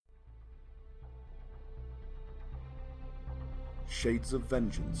Shades of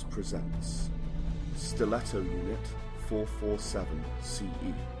Vengeance presents Stiletto Unit 447 CE,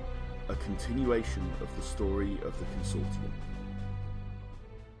 a continuation of the story of the Consortium.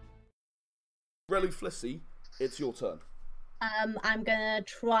 Relu Flissy, it's your turn. I'm gonna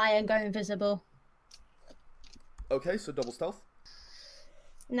try and go invisible. Okay, so double stealth?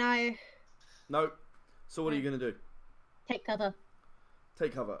 No. No. So what are you going to do? Take cover.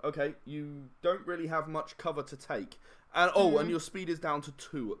 Take cover. Okay, you don't really have much cover to take. And your speed is down to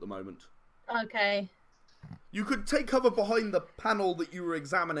 2 at the moment. Okay. You could take cover behind the panel that you were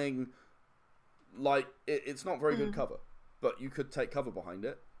examining. Like, it's not very good cover. But you could take cover behind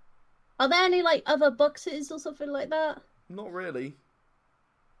it. Are there any, like, other boxes or something like that? Not really.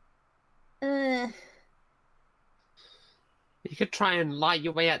 You could try and lie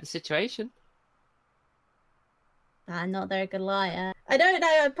your way out of the situation. I'm not a very good liar. I don't know,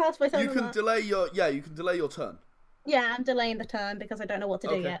 I passed myself. You can delay your turn. Yeah, I'm delaying the turn because I don't know what to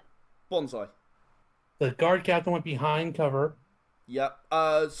do yet. Bonsai. The guard captain went behind cover. Yep.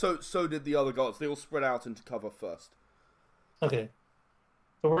 So did the other guards. They all spread out into cover first. Okay.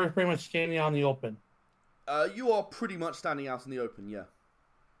 So we're pretty much standing out in the open. You are pretty much standing out in the open, yeah.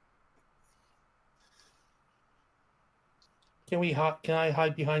 Can I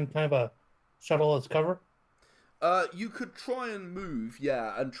hide behind kind of a shuttle as cover? You could try and move,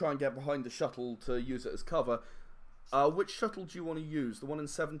 yeah, and try and get behind the shuttle to use it as cover. Which shuttle do you want to use? The one in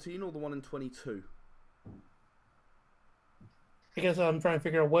 17 or the one in 22? I guess I'm trying to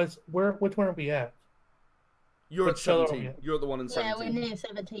figure out which one are we at? You're at 17. You're at the one in 17. Yeah, we're near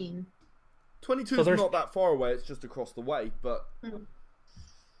 17. 22 is not that far away, it's just across the way, but...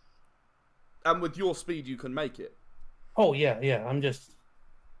 And with your speed, you can make it. Oh, yeah, I'm just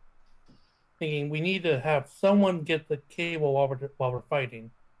thinking we need to have someone get the cable while we're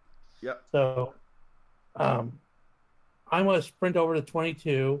fighting. Yep. So, I'm going to sprint over to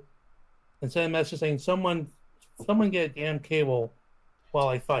 22 and send a message saying, someone get a damn cable while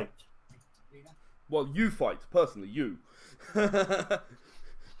I fight. Well, you fight, personally, you. You're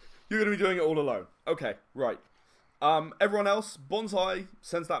going to be doing it all alone. Okay, right. Everyone else, Bonsai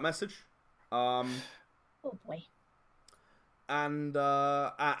sends that message. Oh boy. And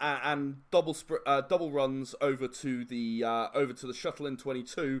double runs over to the shuttle in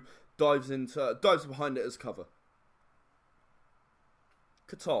 22, dives behind it as cover.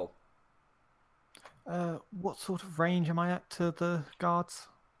 Katal. What sort of range am I at to the guards?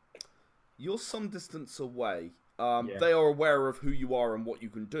 You're some distance away. They are aware of who you are and what you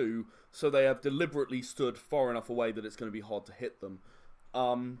can do, so they have deliberately stood far enough away that it's going to be hard to hit them.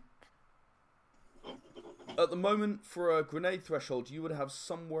 At the moment, for a grenade threshold, you would have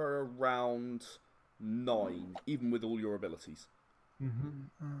somewhere around 9, even with all your abilities.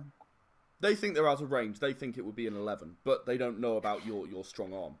 They think they're out of range. They think it would be an 11, but they don't know about your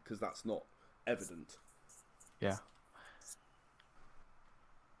strong arm, because that's not evident. Yeah.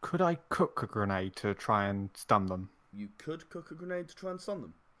 Could I cook a grenade to try and stun them? You could cook a grenade to try and stun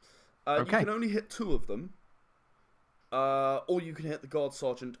them. Okay. You can only hit 2 of them, or you can hit the guard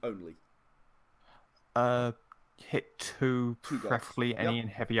sergeant only. Hit two preferably guards. any in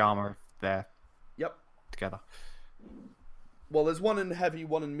heavy armor if they're together. Well, there's 1 in heavy,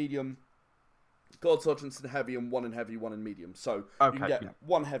 1 in medium. Guard sergeant's in heavy, and 1 in heavy, 1 in medium. So you can get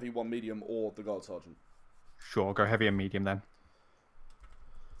 1 heavy, 1 medium, or the guard sergeant. Sure, I'll go heavy and medium then.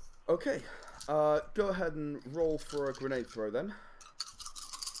 Okay, go ahead and roll for a grenade throw then.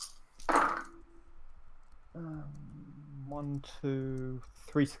 1, 2,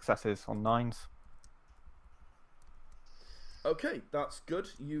 3 successes on 9s. Okay, that's good.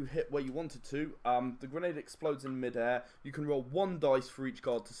 You hit where you wanted to. The grenade explodes in midair. You can roll 1 dice for each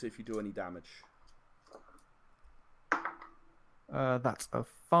guard to see if you do any damage. That's a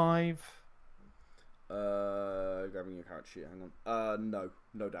 5. Grabbing your character sheet, hang on.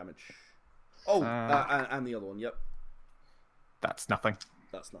 No damage. Oh, and the other one, yep. That's nothing.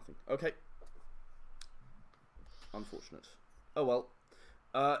 That's nothing. Okay. Unfortunate. Oh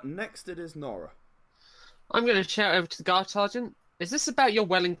well. Next it is Nara. I'm going to shout over to the guard sergeant. Is this about your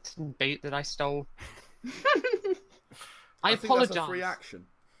Wellington boot that I stole? I apologise. That's a free action.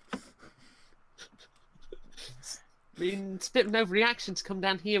 I mean, it's a bit of an overreaction to come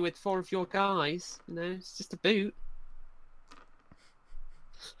down here with 4 of your guys. You know, it's just a boot.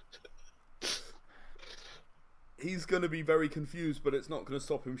 He's going to be very confused, but it's not going to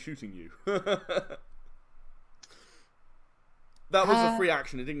stop him shooting you. That was a free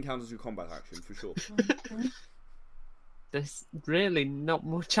action. It didn't count as your combat action, for sure. There's really not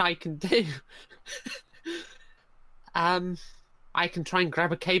much I can do. I can try and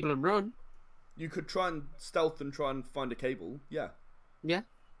grab a cable and run. You could try and stealth and try and find a cable. Yeah. Yeah.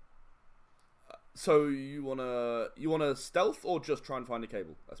 So you wanna stealth or just try and find a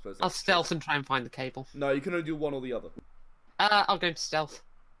cable? I suppose. I'll stealth and try and find the cable. No, you can only do one or the other. I'll go to stealth.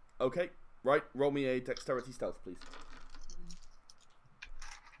 Okay. Right. Roll me a dexterity stealth, please.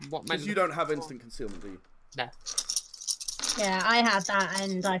 What? Because you don't have instant concealment, do you? No. Yeah, I had that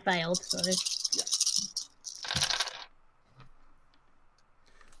and I failed. So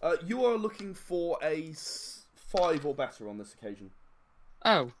You are looking for a 5 or better on this occasion.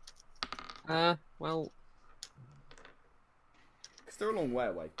 Oh. Well. Because they're a long way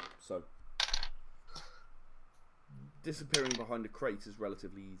away, so disappearing behind a crate is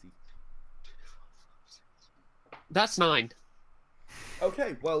relatively easy. That's 9.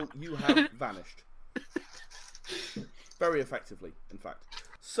 Okay, well, you have vanished. Very effectively, in fact.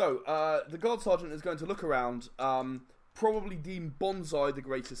 So, the guard sergeant is going to look around, probably deem Bonsai the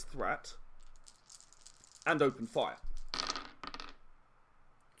greatest threat, and open fire.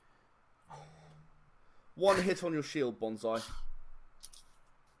 1 hit on your shield, Bonsai.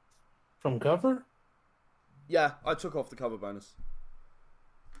 From cover? Yeah, I took off the cover bonus.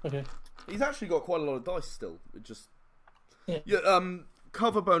 Okay. He's actually got quite a lot of dice still. It just... Yeah.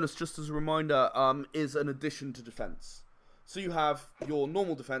 Cover bonus, just as a reminder, is an addition to defense. So you have your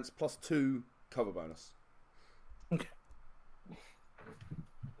normal defense plus 2 cover bonus. Okay.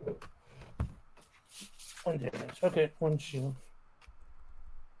 1 damage. Okay, 1 shield.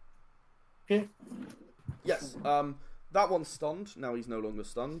 Okay. Yes, that one's stunned, now he's no longer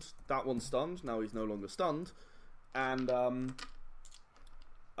stunned. That one's stunned, now he's no longer stunned. And,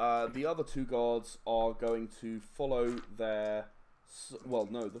 the other 2 guards are going to follow their... Well,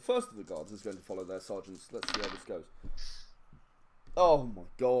 no, the first of the guards is going to follow their sergeants. Let's see how this goes. Oh my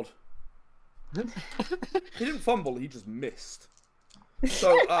god. He didn't fumble, he just missed.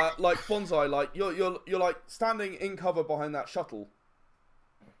 So, like, Bonsai, like, you're like, standing in cover behind that shuttle.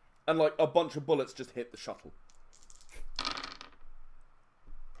 And, like, a bunch of bullets just hit the shuttle.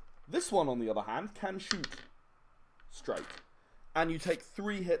 This one, on the other hand, can shoot straight. And you take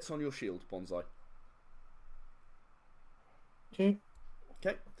 3 hits on your shield, Bonsai. Okay.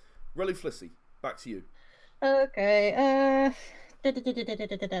 Okay. Relly Flissy, back to you. okay.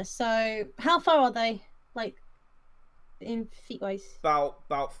 So how far are they? Like in feet wise?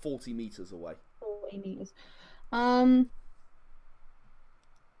 About 40 meters away. 40 meters. And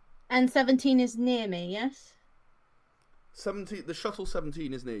 17 is near me, yes? 17. The shuttle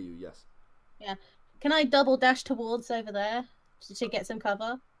 17 is near you. Yes. Yeah. Can I double dash towards over there to get some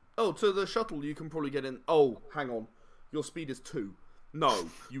cover? Oh, to the shuttle you can probably get in. Oh, hang on. Your speed is 2. No,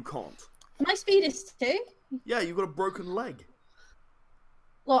 you can't. My speed is 2? Yeah, you've got a broken leg.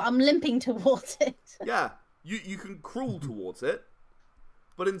 Well, I'm limping towards it. Yeah, you can crawl towards it,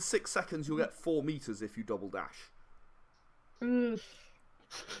 but in 6 seconds you'll get 4 meters if you double dash. You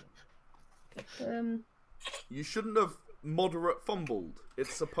shouldn't have moderate fumbled.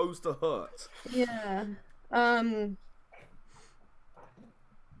 It's supposed to hurt. Yeah. Can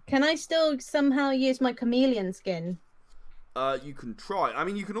I still somehow use my chameleon skin? You can try. I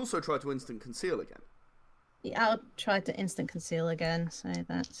mean, you can also try to instant conceal again. Yeah, I'll try to instant conceal again. So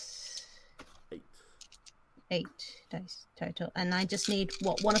that's 8. 8 dice total, and I just need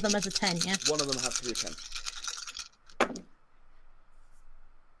what? One of them as a 10, yeah. One of them has to be a 10.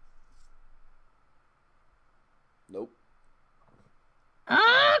 Nope.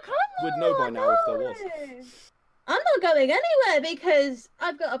 Ah, come on! We'd know by now if there was. I'm not going anywhere because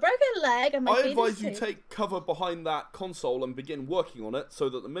I've got a broken leg and my I feet advise is you too. take cover behind that console and begin working on it so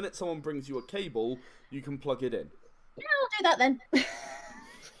that the minute someone brings you a cable, you can plug it in. Yeah, I'll do that then.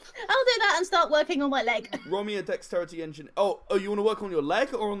 I'll do that and start working on my leg. Roll me a dexterity engine. Oh, you want to work on your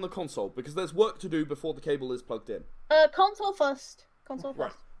leg or on the console? Because there's work to do before the cable is plugged in. Console first. Console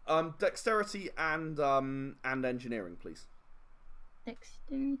Right. first. Dexterity and engineering, please.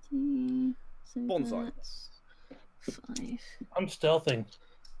 Dexterity. So Bonsai. that's 5. I'm stealthing.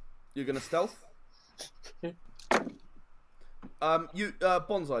 You're gonna stealth. Okay.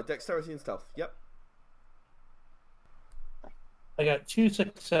 Bonsai, dexterity and stealth. Yep. I got 2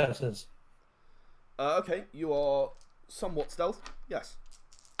 successes. Okay, you are somewhat stealth. Yes.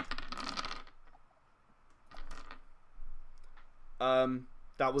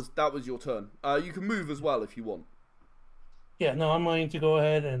 That was your turn. You can move as well if you want. Yeah, no, I'm going to go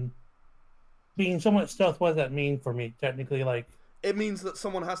ahead and being somewhat stealth. What does that mean for me? Technically, like It means that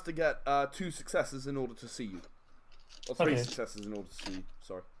someone has to get 2 successes in order to see you, or 3 Okay. successes in order to see you.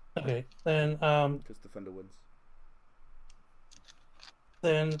 Sorry, okay, then because defender wins.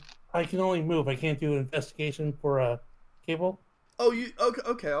 I can only move. I can't do an investigation for a cable. Oh, you okay?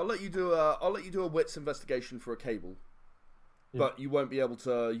 Okay, I'll let you do a wits investigation for a cable, but you won't be able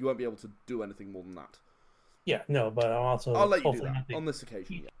to do anything more than that. Yeah, no, but I'm also. I'll let you do hopefully that not on this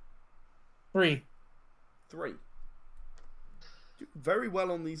occasion. Yeah. 3. 3. Do very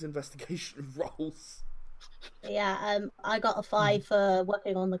well on these investigation rolls. Yeah, I got a 5 for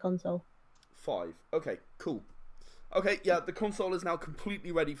working on the console. 5. Okay, cool. Okay, yeah, the console is now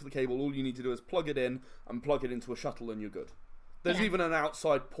completely ready for the cable. All you need to do is plug it in and plug it into a shuttle, and you're good. There's even an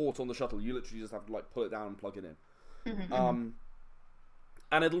outside port on the shuttle. You literally just have to like pull it down and plug it in.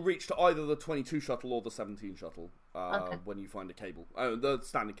 And it'll reach to either the 22 shuttle or the 17 shuttle when you find a cable. The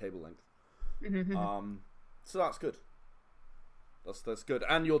standard cable length. So that's good. That's good.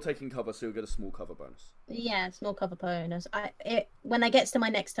 And you're taking cover, so you'll get a small cover bonus. Yeah, small cover bonus. When I get to my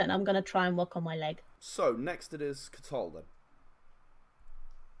next turn, I'm gonna try and work on my leg. So next it is Catal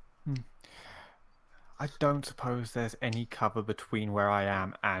then. I don't suppose there's any cover between where I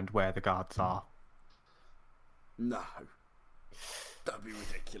am and where the guards are. No. That'd be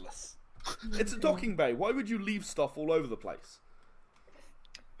ridiculous. It's a docking bay. Why would you leave stuff all over the place?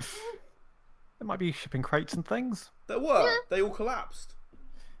 There might be shipping crates and things. There were. Yeah. They all collapsed.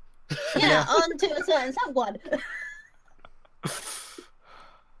 Yeah, on to a certain someone.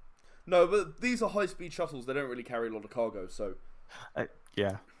 No, but these are high-speed shuttles. They don't really carry a lot of cargo, so...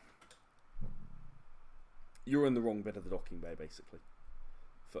 Yeah. You're in the wrong bit of the docking bay, basically.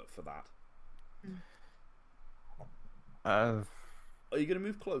 For that. Are you going to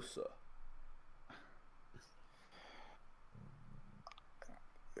move closer?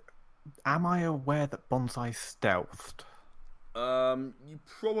 Am I aware that Bonsai stealthed? You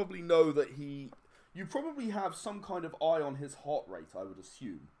probably know that you probably have some kind of eye on his heart rate, I would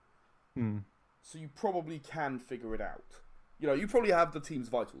assume. So you probably can figure it out. You know, you probably have the team's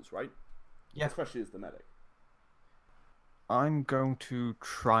vitals, right? Yeah. Especially as the medic. I'm going to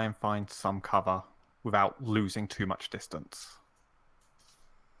try and find some cover without losing too much distance.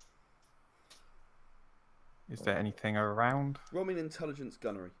 Is there anything around? Roll me an intelligence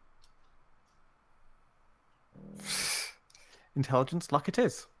gunnery. Intelligence, luck it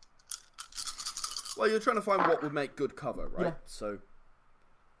is. Well, you're trying to find what would make good cover, right? Yeah. So,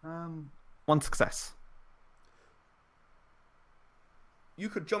 1 success. You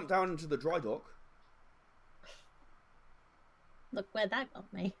could jump down into the dry dock. Look where that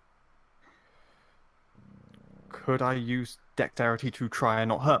got me. Could I use dexterity to try and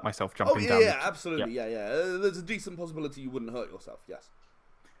not hurt myself jumping down? Yeah, absolutely. Yeah. There's a decent possibility you wouldn't hurt yourself, yes.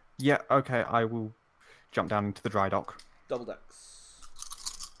 Yeah, okay, I will jump down into the dry dock. Double dex.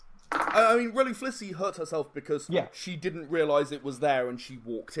 I mean, really, Flissy hurt herself because she didn't realise it was there and she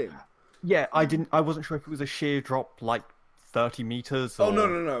walked in. Yeah, I wasn't sure if it was a sheer drop, like 30 meters. Or... Oh no,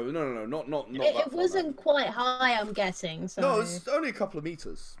 not It wasn't quite high, I'm guessing. So. No, it's only a couple of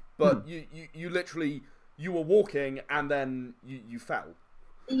meters. But you literally you were walking and then you fell.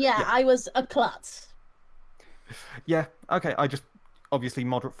 Yeah, I was a klutz. Yeah, okay. I just obviously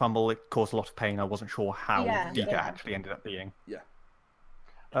moderate fumble. It caused a lot of pain. I wasn't sure how deep it actually ended up being. Yeah.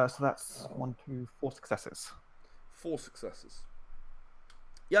 So that's 1, 2, 4 successes. 4 successes.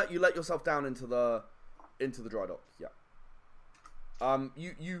 Yeah, you let yourself down into the dry dock. Yeah.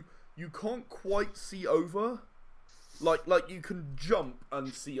 You can't quite see over. Like you can jump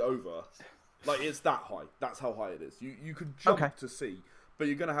and see over. Like it's that high. That's how high it is. You could jump to see, but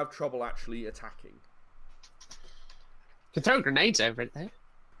you're gonna have trouble actually attacking. You can throw grenades over it though.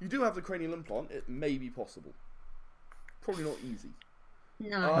 You do have the cranial implant. It may be possible. Probably not easy.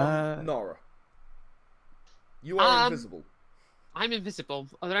 No. Nara. You are invisible. I'm invisible.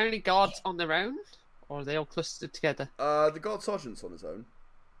 Are there any guards on their own? Or are they all clustered together? The guard sergeant's on his own.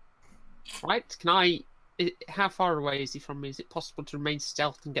 Right, how far away is he from me? Is it possible to remain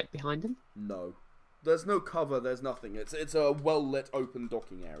stealth and get behind him? No. There's no cover, there's nothing. It's a well-lit open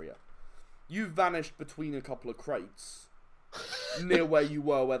docking area. You vanished between a couple of crates near where you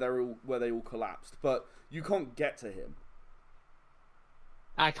were, where they all collapsed, but you can't get to him.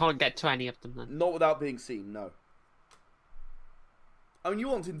 I can't get to any of them then. Not without being seen, no. I mean,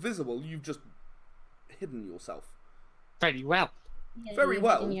 you aren't invisible, you've just hidden yourself. Very well. Yeah, Very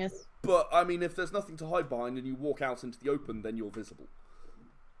well. Genius. But, I mean, if there's nothing to hide behind and you walk out into the open, then you're visible.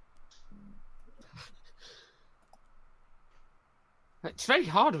 It's very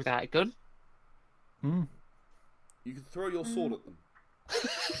hard without a gun. You can throw your sword at them.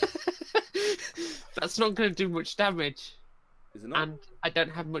 That's not going to do much damage. Is it not? And I don't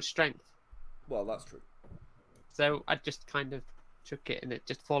have much strength. Well, that's true. So I just kind of chuck it and it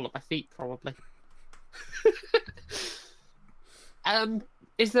just fall at my feet, probably.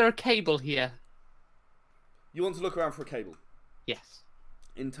 Is there a cable here? You want to look around for a cable? Yes.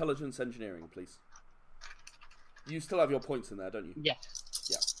 Intelligence engineering, please. You still have your points in there, don't you? Yeah.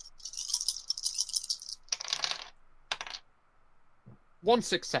 Yeah. 1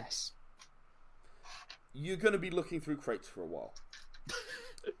 success. You're going to be looking through crates for a while.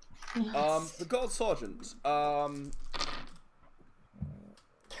 Yes. The guard sergeant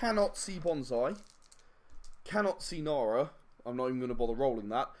cannot see Bonsai, cannot see Nara. I'm not even going to bother rolling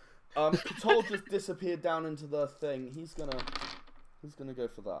that. Patel just disappeared down into the thing. He's gonna go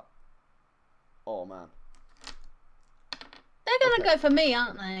for that. Oh man. They're gonna go for me,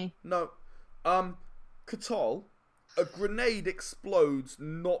 aren't they? No. Katal, a grenade explodes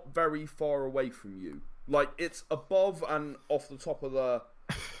not very far away from you. Like, it's above and off the top of the...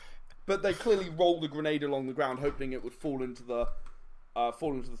 But they clearly rolled a grenade along the ground, hoping it would fall into the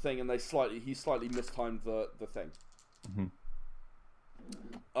thing, and he slightly mistimed the thing. Mm-hmm.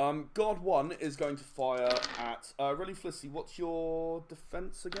 God 1 is going to fire at... really, Flissy, what's your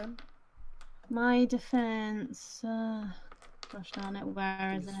defense again? My defense... gosh darn it,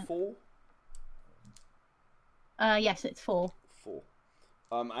 where is it? 4? Yes, it's 4. 4.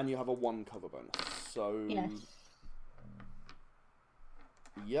 And you have a 1 cover bonus. So... Yes.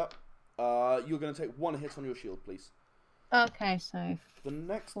 Yep. You're going to take 1 hit on your shield, please. Okay, so... The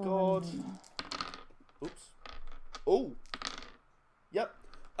next 4. god... Oops. Oh! Yep.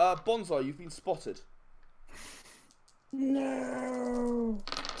 Bonsai, you've been spotted. No.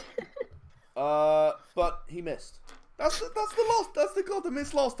 But he missed. That's the god that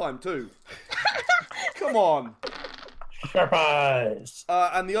missed last time too. Come on. Surprise.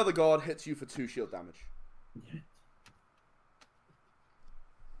 And the other guard hits you for 2 shield damage.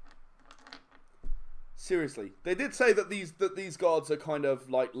 Seriously, they did say that these guards are kind of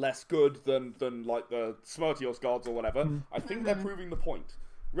like less good than like the Smirtios guards or whatever. I think they're proving the point.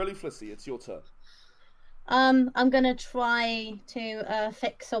 Really, Flissy, it's your turn. I'm gonna try to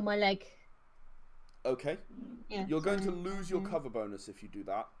fix on my leg. Okay. Yeah. You're going to lose your cover bonus if you do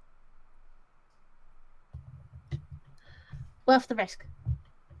that. Worth the risk.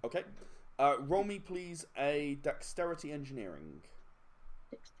 Okay. Roll me, please, a dexterity engineering.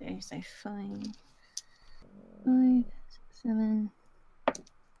 60, so 5, 5, 6, 7.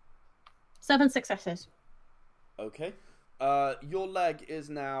 7 successes. Okay. Your leg is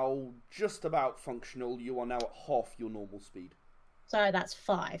now just about functional. You are now at half your normal speed. So that's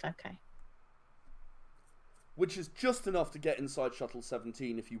 5, okay. Which is just enough to get inside Shuttle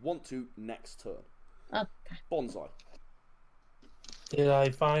 17 if you want to next turn. Okay. Bonsai. Did I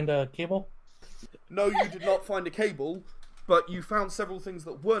find a cable? No, you did not find a cable, but you found several things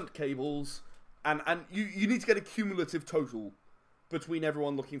that weren't cables, and you need to get a cumulative total between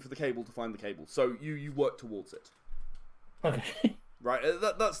everyone looking for the cable to find the cable. So you work towards it. Okay. Right,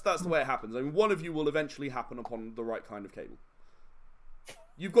 that's the way it happens. I mean, one of you will eventually happen upon the right kind of cable.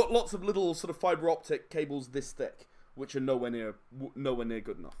 You've got lots of little sort of fiber optic cables this thick, which are nowhere near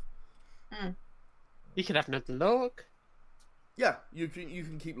good enough. Mm. You could have another look. Yeah, you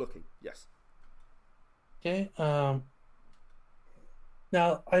can keep looking. Yes. Okay. Now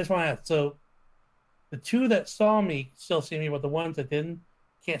I just want to ask. So, the 2 that saw me still see me, but the ones that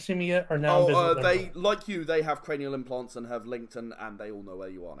can't see me yet are now invisible. They like you. They have cranial implants and have linked, and they all know where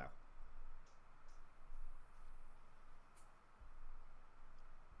you are now.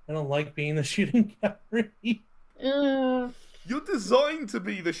 I don't like being the shooting gallery. You're designed to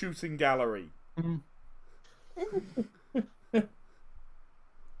be the shooting gallery.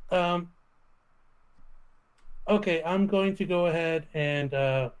 Okay, I'm going to go ahead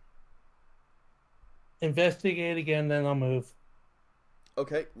and investigate again, then I'll move.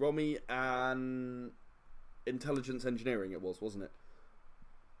 Okay, roll me an intelligence engineering it was, wasn't it?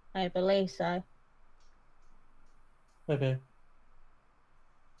 I believe so. Okay.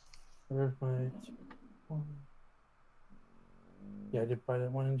 Where's my... Yeah, I did buy that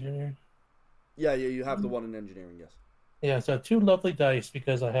 1 engineer. Yeah, you have the 1 in engineering, yes. Yeah, so 2 lovely dice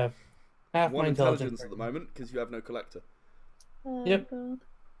because I have half 1 my intelligence at the moment because you have no collector. Oh, Yep. God.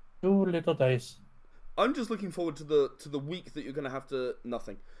 2 little dice. I'm just looking forward to the week that you're going to have to...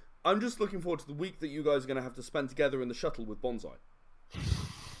 Nothing. I'm just looking forward to the week that you guys are going to have to spend together in the shuttle with Bonsai.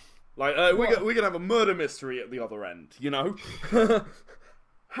 Like, we're going to have a murder mystery at the other end, you know?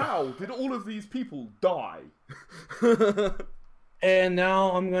 How did all of these people die? And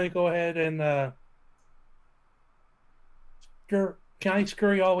now I'm going to go ahead and... Can I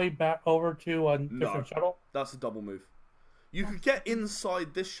scurry all the way back over to a different shuttle? That's a double move. You could get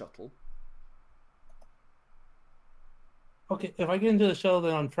inside this shuttle. Okay, if I get into the shuttle,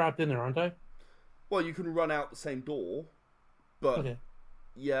 then I'm trapped in there, aren't I? Well, you can run out the same door, but Okay.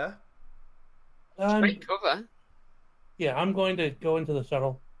 yeah. Great cover. Yeah, I'm going to go into the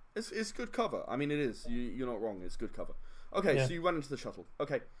shuttle. It's good cover. I mean, it is. You're not wrong. It's good cover. Okay, Yeah. so you run into the shuttle.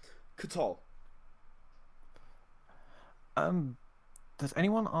 Okay, Katal. Does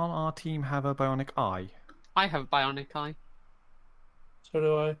anyone on our team have a bionic eye? I have a bionic eye. So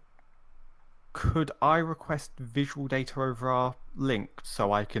do I. Could I request visual data over our link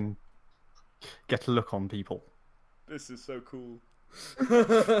so I can get a look on people? This is so cool.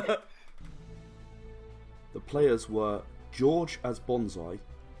 The players were George as Bonsai,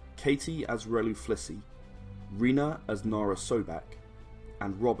 Katie as Relu Flissy, Rena as Nara Sobek,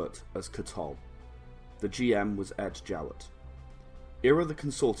 and Robert as Katal. The GM was Ed Jowett. Era the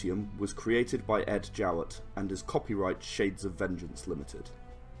Consortium was created by Ed Jowett and is copyright Shades of Vengeance Limited.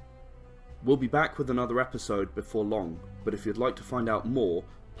 We'll be back with another episode before long, but if you'd like to find out more,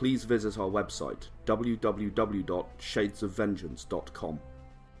 please visit our website www.shadesofvengeance.com.